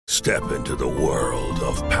Step into the world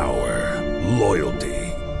of power, loyalty,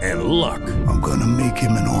 and luck. I'm gonna make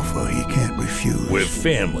him an offer he can't refuse. With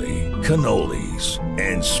family, cannolis,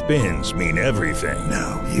 and spins mean everything.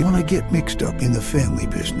 Now, you wanna get mixed up in the family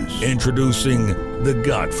business. Introducing The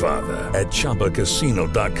Godfather at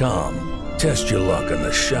ChumbaCasino.com. Test your luck in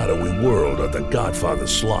the shadowy world of The Godfather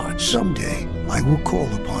slot. Someday, I will call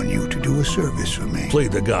upon you to do a service for me. Play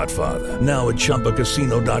The Godfather now at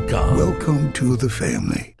ChumbaCasino.com. Welcome to the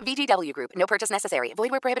family. VGW Group. No purchase necessary. Void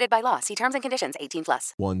where prohibited by law. See terms and conditions.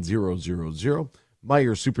 18+. 1000.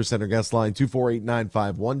 Meyer Supercenter guest line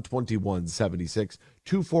 248-951-2176.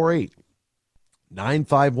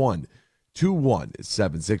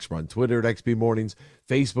 248-951-2176. We're on Twitter at XB Mornings,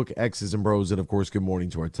 Facebook, X's and Bros, and of course, good morning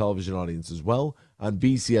to our television audience as well on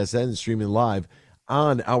BCSN, streaming live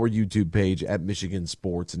on our YouTube page at Michigan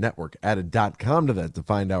Sports Network. Add a .com to that to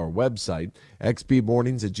find our website.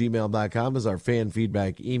 xbmornings@gmail.com is our fan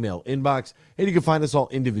feedback email inbox. And you can find us all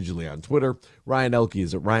individually on Twitter. Ryan Elke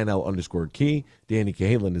is at RyanL_Key. Danny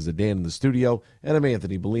Cahalan is at Dan in the studio. And I'm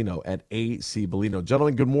Anthony Bellino at AC Bellino.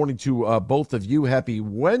 Gentlemen, good morning to both of you. Happy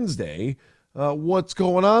Wednesday. What's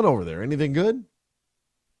going on over there? Anything good?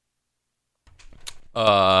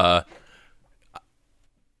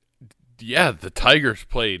 Yeah, the Tigers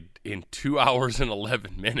played in 2 hours and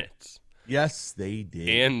 11 minutes. Yes, they did.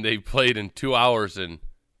 And they played in 2 hours and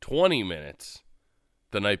 20 minutes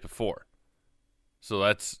the night before. So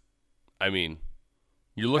that's, I mean,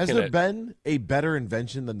 you're looking at... Has there been a better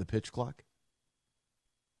invention than the pitch clock?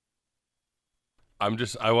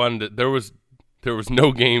 There was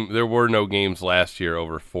no game, there were no games last year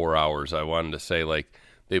over 4 hours. I wanted to say, like,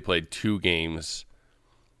 they played 2 games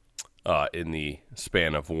in the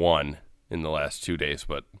span of one in the last 2 days,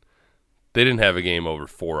 but they didn't have a game over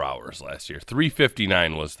 4 hours last year.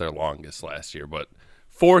 3:59 was their longest last year, but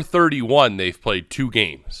 4:31 they've played 2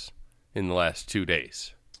 games in the last 2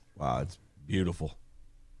 days. Wow, it's beautiful.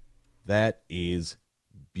 That is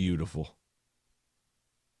beautiful.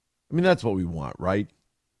 I mean, that's what we want, right?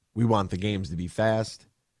 We want the games to be fast.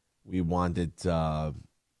 We want it,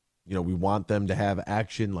 we want them to have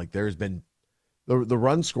action. Like there's been the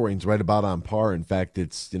run scoring's right about on par. In fact,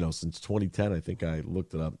 it's, since 2010, I think I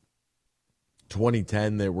looked it up.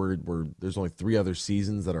 2010, there's only 3 other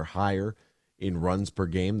seasons that are higher in runs per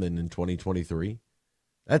game than in 2023.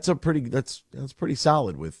 That's pretty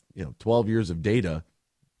solid with 12 years of data.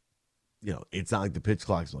 It's not like the pitch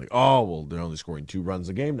clock's like, oh well, they're only scoring 2 runs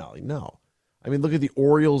a game now. Like, no, I mean, look at the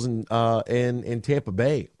Orioles and Tampa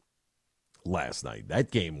Bay last night.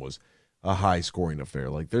 That game was a high-scoring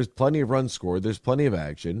affair. Like, there's plenty of runs scored. There's plenty of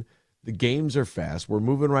action. The games are fast. We're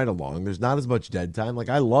moving right along. There's not as much dead time. Like,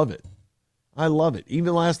 I love it. I love it.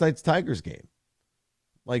 Even last night's Tigers game.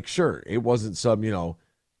 Like, sure, it wasn't some,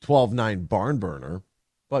 12-9 barn burner,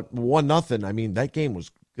 but 1-0. I mean, that game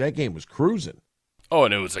was cruising. Oh,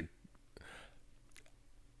 and it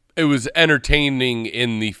was entertaining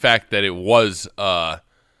in the fact that it was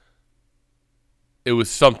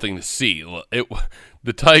something to see.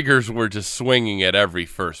 The Tigers were just swinging at every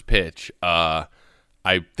first pitch. I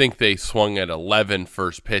think they swung at 11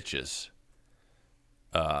 first pitches.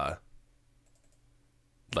 Like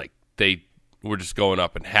they were just going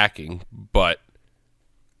up and hacking. But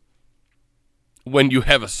when you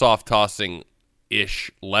have a soft tossing-ish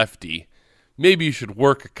lefty, maybe you should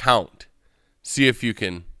work a count. See if you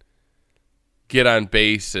can get on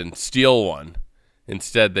base and steal one.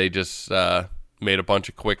 Instead, they just made a bunch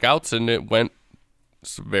of quick outs, and it went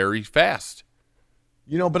very fast.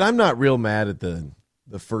 But I'm not real mad at the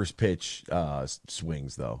first pitch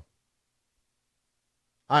swings, though.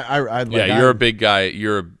 You're a big guy.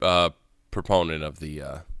 You're a proponent of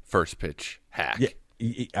the first pitch hack.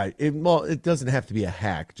 Yeah, it doesn't have to be a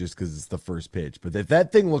hack just because it's the first pitch. But if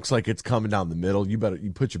that thing looks like it's coming down the middle, you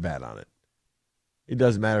put your bat on it. It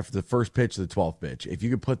doesn't matter if it's the first pitch or the 12th pitch. If you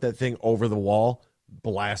could put that thing over the wall,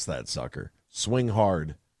 blast that sucker. Swing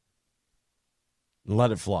hard. And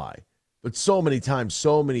let it fly. But so many times,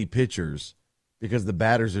 so many pitchers, because the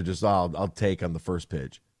batters are just, I'll take on the first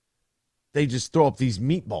pitch. They just throw up these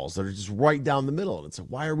meatballs that are just right down the middle. And it's like,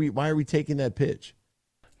 why are we taking that pitch?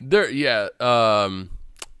 We'll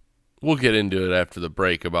get into it after the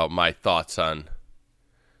break about my thoughts on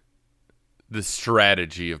the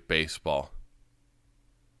strategy of baseball.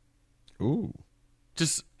 Ooh.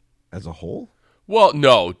 Just as a whole? Well,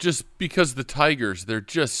 no, just because the Tigers, they're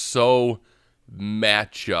just so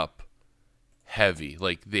matchup heavy.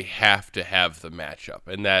 Like, they have to have the matchup.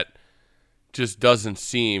 And that just doesn't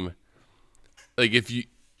seem like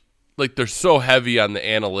they're so heavy on the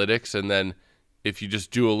analytics. And then if you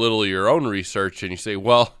just do a little of your own research and you say,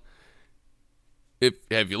 well,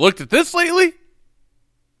 have you looked at this lately?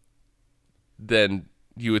 Then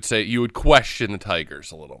you would question the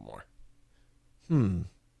Tigers a little more.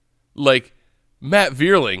 Like, Matt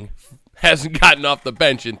Vierling hasn't gotten off the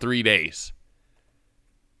bench in 3 days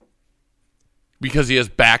because he has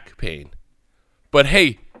back pain. But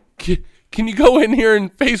hey, can you go in here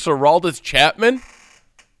and face Aroldis Chapman?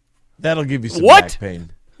 That'll give you some back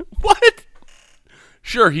pain. What?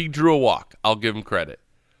 Sure, he drew a walk. I'll give him credit.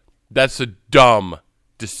 That's a dumb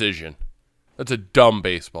decision. That's a dumb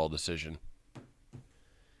baseball decision.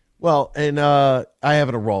 Well, and I have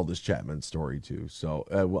an Aroldis Chapman story too, so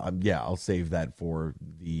I'll save that for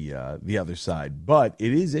the other side. But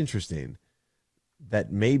it is interesting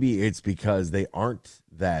that maybe it's because they aren't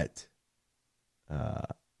that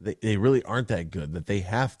they really aren't that good, that they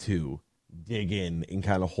have to dig in and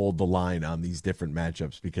kind of hold the line on these different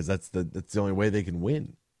matchups, because that's the only way they can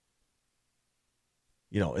win.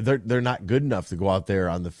 You know, they're not good enough to go out there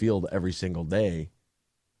on the field every single day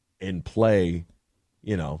and play,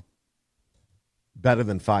 you know, better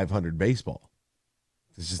than 500 baseball.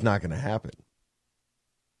 It's just not going to happen.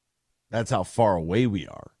 That's how far away we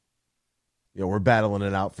are. You know, we're battling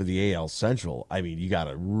it out for the AL Central. I mean, you got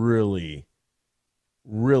to really,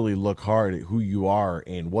 really look hard at who you are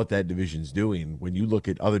and what that division's doing when you look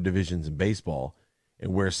at other divisions in baseball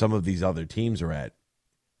and where some of these other teams are at.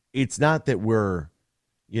 It's not that we're,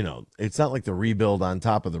 you know, it's not like the rebuild on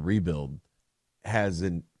top of the rebuild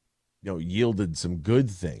hasn't, you know, yielded some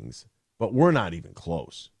good things, but we're not even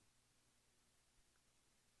close.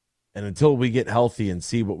 And until we get healthy and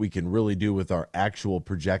see what we can really do with our actual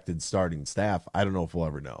projected starting staff, I don't know if we'll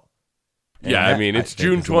ever know. And yeah, I mean, it's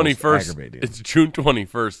June 21st. It's June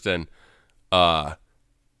 21st, and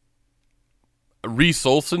Reese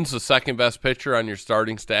Olson's the second best pitcher on your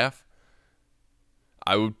starting staff.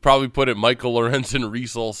 I would probably put it Michael Lorenzen,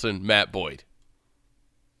 Reese Olson, Matt Boyd.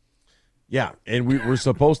 Yeah, and we're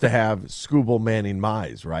supposed to have Scooble, Manning,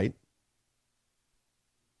 Mize, right?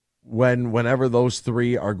 Whenever those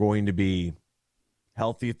three are going to be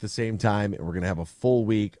healthy at the same time, and we're going to have a full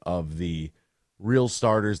week of the real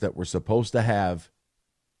starters that we're supposed to have,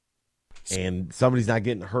 and somebody's not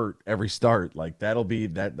getting hurt every start, like that'll be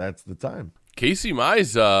that's the time. Casey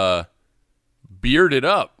Mize bearded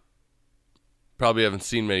up. Probably haven't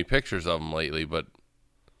seen many pictures of him lately, but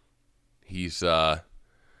he's got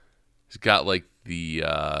like the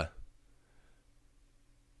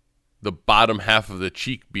bottom half of the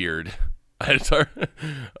cheek beard.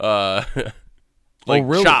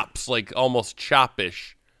 Really? Chops, like almost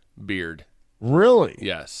chop-ish beard. Really?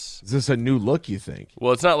 Yes. Is this a new look, you think?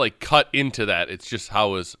 Well, it's not like cut into that. It's just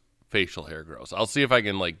how his facial hair grows. I'll see if I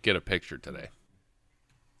can like get a picture today.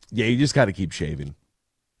 Yeah, you just got to keep shaving.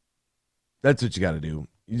 That's what you got to do.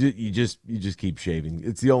 You just keep shaving.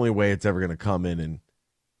 It's the only way it's ever going to come in and,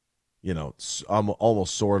 you know,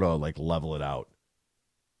 almost sort of like level it out.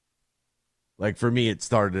 Like for me, it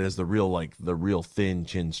started as the real thin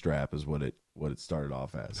chin strap is what it started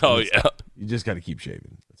off as. Oh yeah. You just got to keep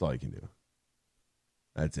shaving. That's all you can do.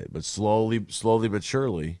 That's it. But slowly but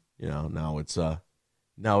surely, you know, now it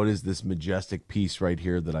is this majestic piece right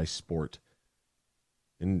here that I sport.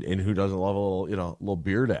 And who doesn't love a little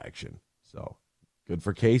beard action? So good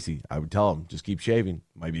for Casey. I would tell him, just keep shaving.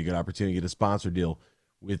 Might be a good opportunity to get a sponsor deal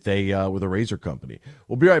with a razor company.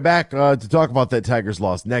 We'll be right back to talk about that Tigers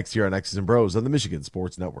loss next year on X's and Bros on the Michigan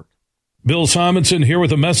Sports Network. Bill Simonson here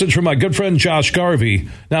with a message from my good friend Josh Garvey.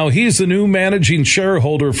 Now, he's the new managing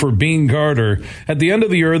shareholder for Bean Garter. At the end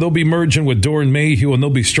of the year, they'll be merging with Doran Mayhew, and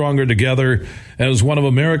they'll be stronger together as one of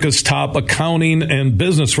America's top accounting and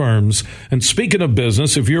business firms. And speaking of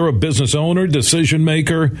business, if you're a business owner, decision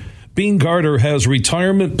maker, Bean Garter has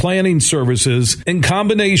retirement planning services in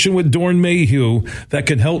combination with Doran Mayhew that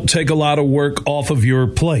can help take a lot of work off of your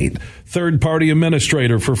plate. Third-party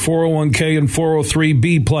administrator for 401k and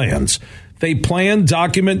 403b plans. They plan,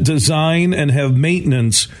 document, design, and have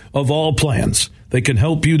maintenance of all plans. They can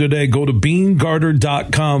help you today. Go to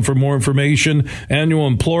BeanGarter.com for more information. Annual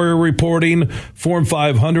employer reporting, Form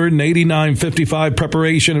 500 and 8955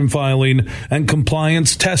 preparation and filing, and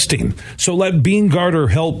compliance testing. So let Bean Garter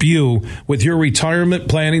help you with your retirement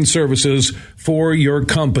planning services for your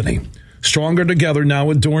company. Stronger together now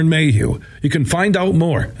with Doran Mayhew. You can find out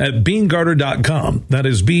more at BeanGarter.com. That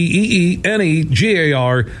is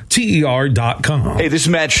BeanGarter.com. Hey, this is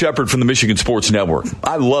Matt Shepard from the Michigan Sports Network.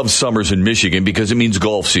 I love summers in Michigan because it means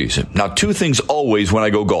golf season. Now, two things always when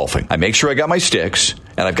I go golfing. I make sure I got my sticks,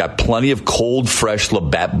 and I've got plenty of cold, fresh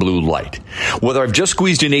Labatt Blue Light. Whether I've just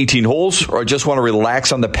squeezed in 18 holes or I just want to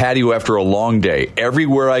relax on the patio after a long day,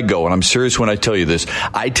 everywhere I go, and I'm serious when I tell you this,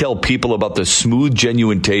 I tell people about the smooth,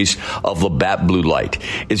 genuine taste of Labatt Blue Light.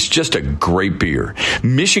 It's just a great beer.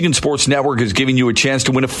 Michigan Sports Network is giving you a chance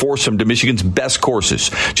to win a foursome to Michigan's best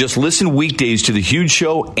courses. Just listen weekdays to The Huge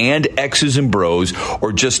Show and X's and Bros,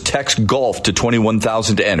 or just text GOLF to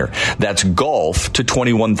 21,000 to enter. That's GOLF to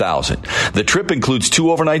 21,000. The trip includes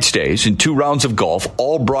 2 overnight stays and 2 rounds of golf,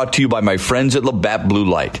 all brought to you by my friends at Labatt Blue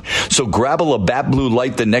Light. So grab a Labatt Blue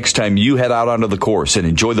Light the next time you head out onto the course and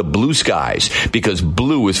enjoy the blue skies, because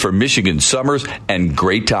blue is for Michigan summers and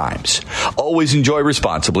great times. Always enjoy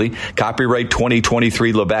responsibly. Copyright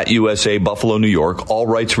 2023 Labatt USA, Buffalo, New York. All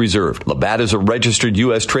rights reserved. Labatt is a registered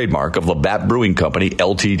U.S. trademark of Labatt Brewing Company,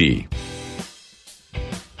 Ltd.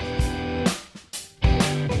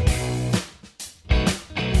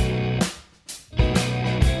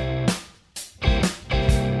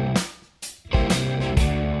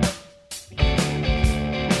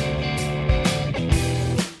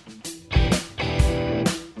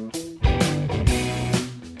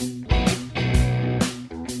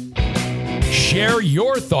 Share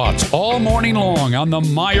your thoughts all morning long on the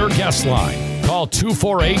Meyer Guest Line. Call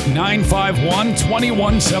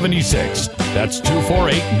 248-951-2176. That's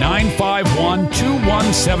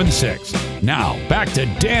 248-951-2176. Now, back to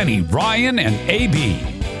Danny, Ryan, and AB.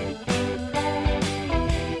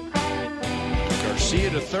 Garcia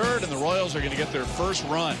to third, and the Royals are going to get their first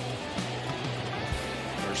run.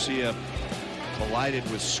 Garcia collided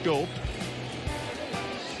with Scope,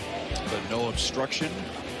 but no obstruction.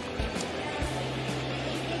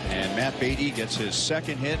 And Matt Beatty gets his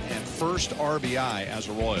second hit and first RBI as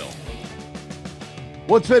a Royal.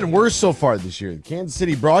 What's been worse so far this year, the Kansas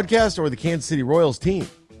City broadcast or the Kansas City Royals team?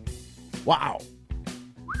 Wow.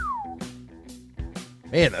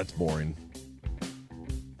 Man, that's boring.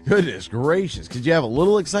 Goodness gracious. Could you have a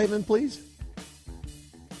little excitement, please?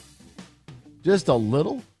 Just a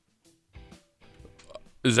little?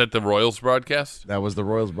 Is that the Royals broadcast? That was the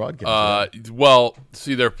Royals broadcast. Well,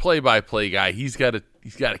 see, their play-by-play guy, he's got to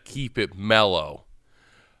keep it mellow,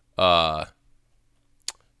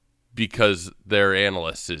 because their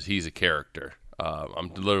analyst he's a character.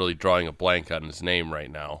 I'm literally drawing a blank on his name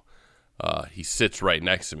right now. He sits right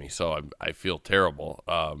next to me, so I feel terrible.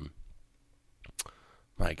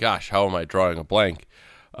 My gosh, how am I drawing a blank?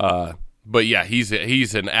 But yeah,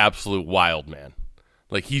 he's an absolute wild man.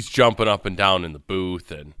 Like, he's jumping up and down in the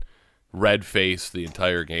booth and red face the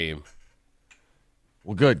entire game.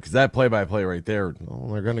 Well, good, because that play-by-play right there,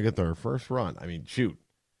 they're going to get their first run. I mean, shoot,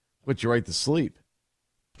 put you right to sleep.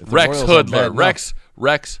 Rex Hoodler.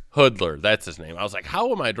 Rex Hoodler, that's his name. I was like,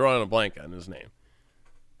 how am I drawing a blank on his name?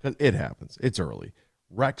 It happens. It's early.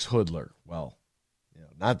 Rex Hoodler. Well,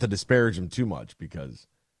 not to disparage him too much, because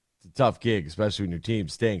it's a tough gig, especially when your team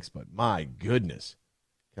stinks, but my goodness.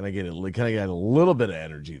 Can I get a little bit of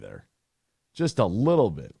energy there? Just a little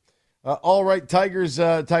bit. All right, Tigers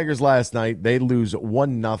last night, they lose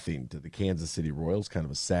 1-0 to the Kansas City Royals. Kind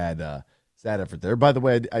of a sad effort there. By the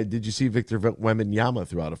way, did you see Victor Wembanyama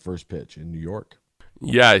throw out a first pitch in New York?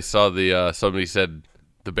 Yeah, I saw somebody said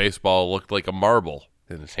the baseball looked like a marble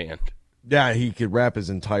in his hand. Yeah, he could wrap his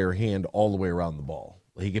entire hand all the way around the ball.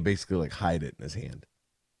 He could basically hide it in his hand.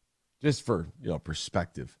 Just for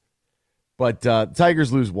perspective. But Tigers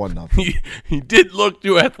lose 1-0. He did look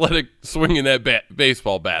too athletic swinging that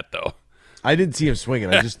baseball bat, though. I didn't see him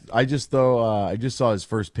swinging. I just saw his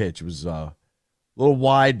first pitch. It was a little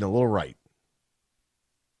wide and a little right.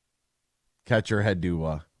 Catcher had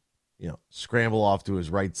to, scramble off to his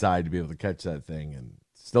right side to be able to catch that thing. And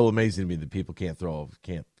it's still amazing to me that people can't throw.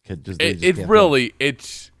 It's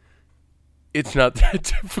not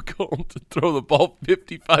that difficult to throw the ball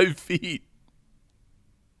 55 feet.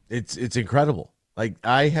 It's incredible. Like,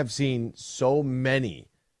 I have seen so many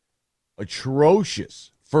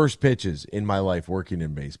atrocious first pitches in my life working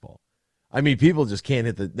in baseball. I mean, people just can't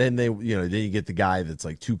hit then you get the guy that's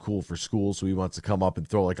like too cool for school, so he wants to come up and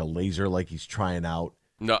throw like a laser like he's trying out.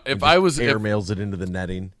 No, airmails it into the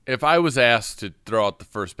netting. If I was asked to throw out the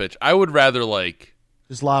first pitch, I would rather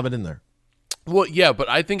just lob it in there. Well, yeah, but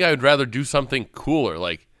I think I would rather do something cooler,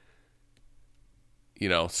 like,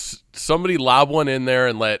 somebody lob one in there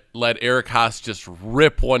and let Eric Haas just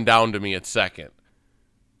rip one down to me at second.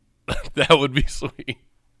 That would be sweet.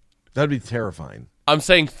 That'd be terrifying. I'm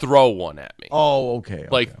saying throw one at me. Oh, okay.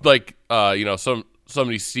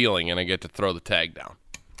 Somebody's stealing and I get to throw the tag down.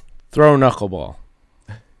 Throw knuckleball.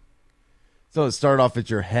 So it started off at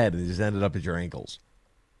your head and it just ended up at your ankles.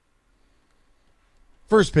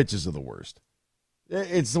 First pitches are the worst.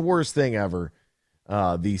 It's the worst thing ever.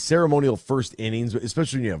 The ceremonial first innings,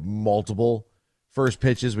 especially when you have multiple first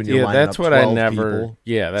pitches when you're lining that's up what 12 I never. people.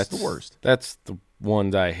 Yeah, that's the worst. That's the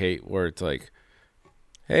ones I hate, where it's like,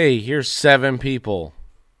 hey, here's 7 people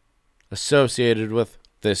associated with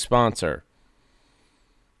this sponsor.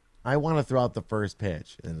 I want to throw out the first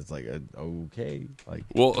pitch, and it's like, okay, like.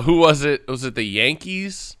 Well, who was it? Was it the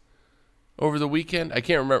Yankees over the weekend? I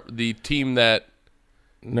can't remember the team that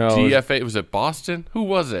DFA. Was it Boston? Who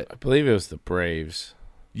was it? I believe it was the Braves.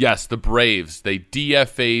 Yes, the Braves. They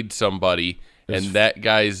DFA'd somebody, and that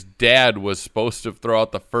guy's dad was supposed to throw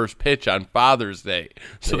out the first pitch on Father's Day,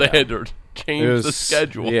 so they had to change the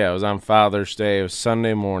schedule. Yeah, it was on Father's Day. It was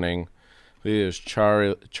Sunday morning. I believe it was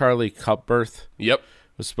Charlie Cupworth. Yep.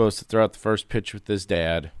 Was supposed to throw out the first pitch with his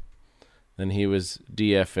dad. Then he was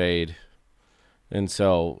DFA'd. And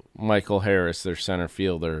so Michael Harris, their center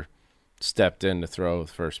fielder, stepped in to throw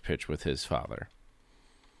the first pitch with his father.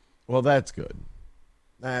 Well, that's good.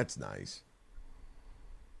 That's nice.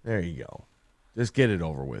 There you go. Just get it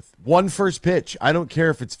over with. One first pitch. I don't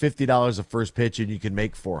care if it's $50 a first pitch and you can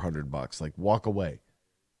make $400. Like, walk away.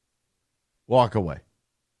 Walk away.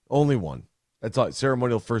 Only one. That's all.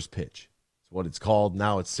 Ceremonial first pitch. It's what it's called.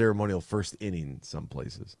 Now it's ceremonial first inning in some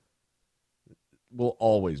places. It will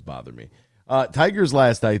always bother me. Tigers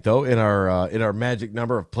last night, though, in our magic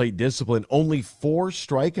number of plate discipline, only 4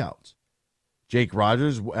 strikeouts. Jake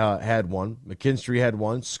Rogers had 1, McKinstry had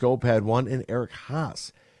 1, Scope had 1, and Eric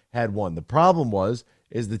Haas had 1. The problem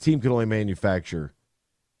is the team could only manufacture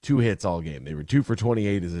 2 hits all game. They were 2 for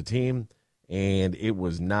 28 as a team, and it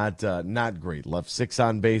was not great. Left 6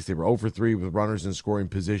 on base. They were 0 for 3 with runners in scoring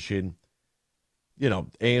position.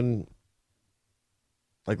 And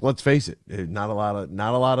like, let's face it, not a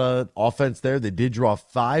lot of offense there. They did draw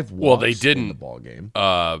 5 walks. Well, they didn't in the ball game,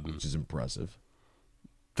 which is impressive.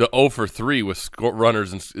 The 0 for 3 with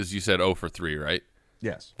runners, as you said, 0 for 3, right?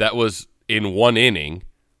 Yes. That was in 1 inning.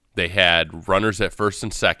 They had runners at first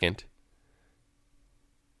and second,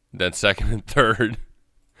 then second and third.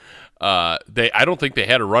 I don't think they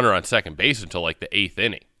had a runner on second base until like the 8th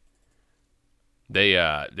inning. They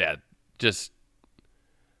just,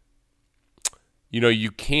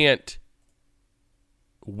 you can't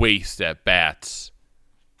waste at bats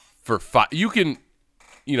for 5. You can,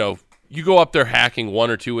 you go up there hacking 1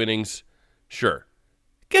 or 2 innings, sure.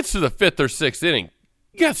 Gets to the 5th or 6th inning,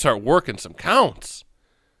 you got to start working some counts.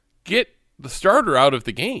 Get the starter out of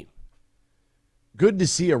the game. Good to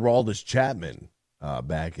see Aroldis Chapman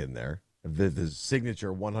back in there. The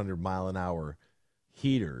signature 100-mile-an-hour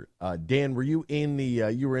heater. Dan, were you in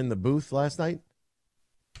the booth last night?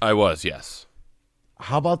 I was, yes.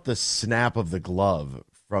 How about the snap of the glove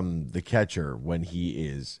from the catcher when he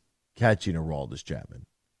is catching Aroldis Chapman?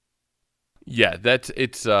 Yeah,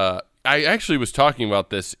 I actually was talking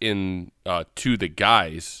about this to the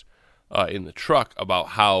guys in the truck about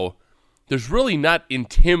how there's really not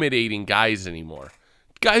intimidating guys anymore.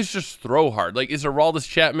 Guys just throw hard. Like, is Aroldis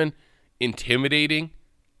Chapman intimidating?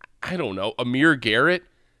 I don't know. Amir Garrett?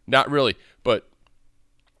 Not really. But,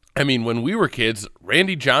 I mean, when we were kids,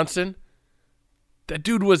 Randy Johnson, that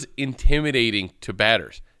dude was intimidating to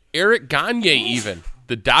batters. Eric Gagne even,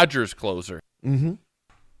 the Dodgers closer. Mm-hmm.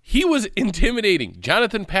 He was intimidating.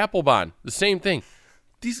 Jonathan Papelbon, the same thing.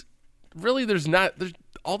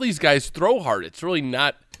 All these guys throw hard. It's really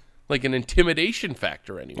not like an intimidation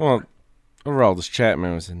factor anymore. Well, Aroldis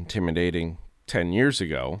Chapman was intimidating 10 years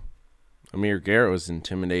ago. Amir Garrett was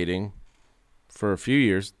intimidating for a few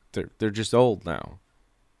years. They're just old now.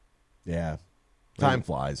 Yeah. Time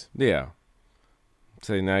flies. Yeah.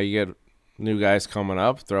 So now you get new guys coming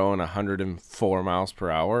up throwing 104 miles per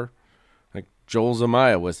hour. Like Joel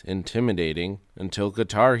Zamaya was intimidating until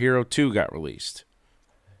Guitar Hero 2 got released.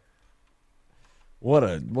 What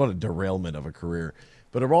a derailment of a career.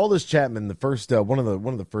 But Aroldis Chapman, the first one of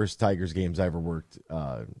the first Tigers games I ever worked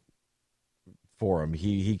for him,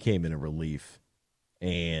 he came in a relief,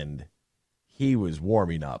 and he was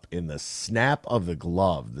warming up. In the snap of the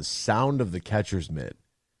glove, the sound of the catcher's mitt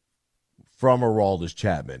from Aroldis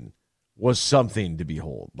Chapman was something to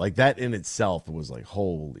behold. Like, that in itself was like,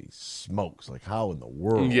 holy smokes! Like, how in the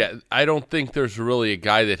world? Yeah, I don't think there's really a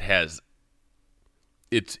guy that has.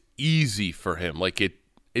 It's easy for him. Like,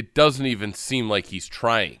 it doesn't even seem like he's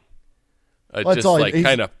trying. It just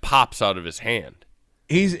kind of pops out of his hand.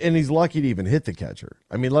 He's lucky to even hit the catcher.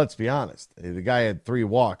 I mean, let's be honest. The guy had 3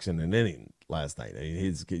 walks in an inning last night. I mean,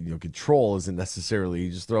 his control isn't necessarily, he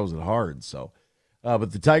just throws it hard. So,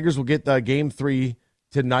 but the Tigers will get Game 3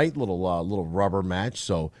 tonight. Little rubber match.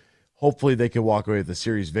 So hopefully they can walk away with a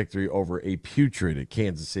series victory over a putrid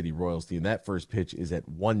Kansas City Royals team. That first pitch is at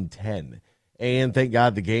 1:10 And thank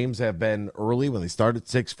God the games have been early when they start at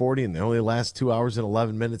 6:40 and they only last 2 hours and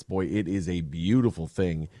 11 minutes. Boy, it is a beautiful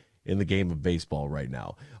thing in the game of baseball right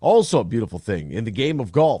now. Also a beautiful thing in the game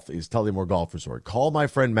of golf is Tullymore Golf Resort. Call my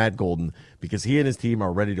friend Matt Golden because he and his team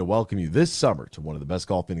are ready to welcome you this summer to one of the best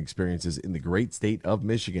golfing experiences in the great state of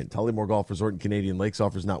Michigan. Tullymore Golf Resort in Canadian Lakes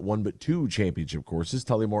offers not one but two championship courses,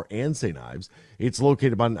 Tullymore and St. Ives. It's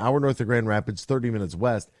located about an hour north of Grand Rapids, 30 minutes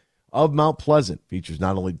west of Mount Pleasant. Features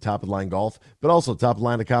not only top-of-the-line golf, but also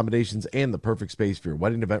top-of-the-line accommodations and the perfect space for your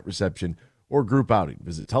wedding event, reception, or group outing.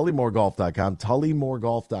 Visit TullymoreGolf.com,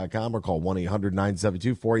 TullymoreGolf.com, or call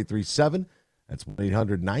 1-800-972-4837. That's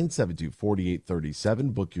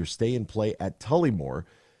 1-800-972-4837. Book your stay and play at Tullymore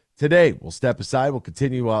today. We'll step aside. We'll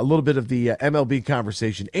continue a little bit of the MLB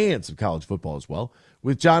conversation and some college football as well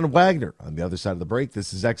with John Wagner on the other side of the break.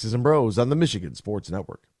 This is X's and Bros on the Michigan Sports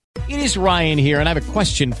Network. It is Ryan here, and I have a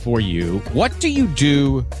question for you. What do you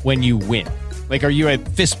do when you win? Like, are you a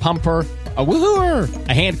fist pumper, a woohooer,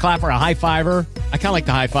 a hand clapper, a high fiver? I kind of like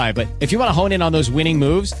the high five, but if you want to hone in on those winning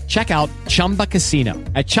moves, check out Chumba Casino.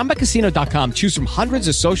 At ChumbaCasino.com, choose from hundreds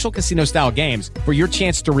of social casino-style games for your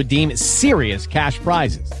chance to redeem serious cash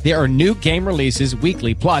prizes. There are new game releases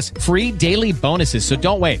weekly, plus free daily bonuses, so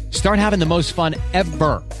don't wait. Start having the most fun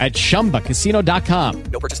ever at ChumbaCasino.com.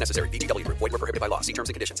 No purchase necessary. VGW Group. Void where prohibited by law. See terms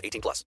and conditions. 18+.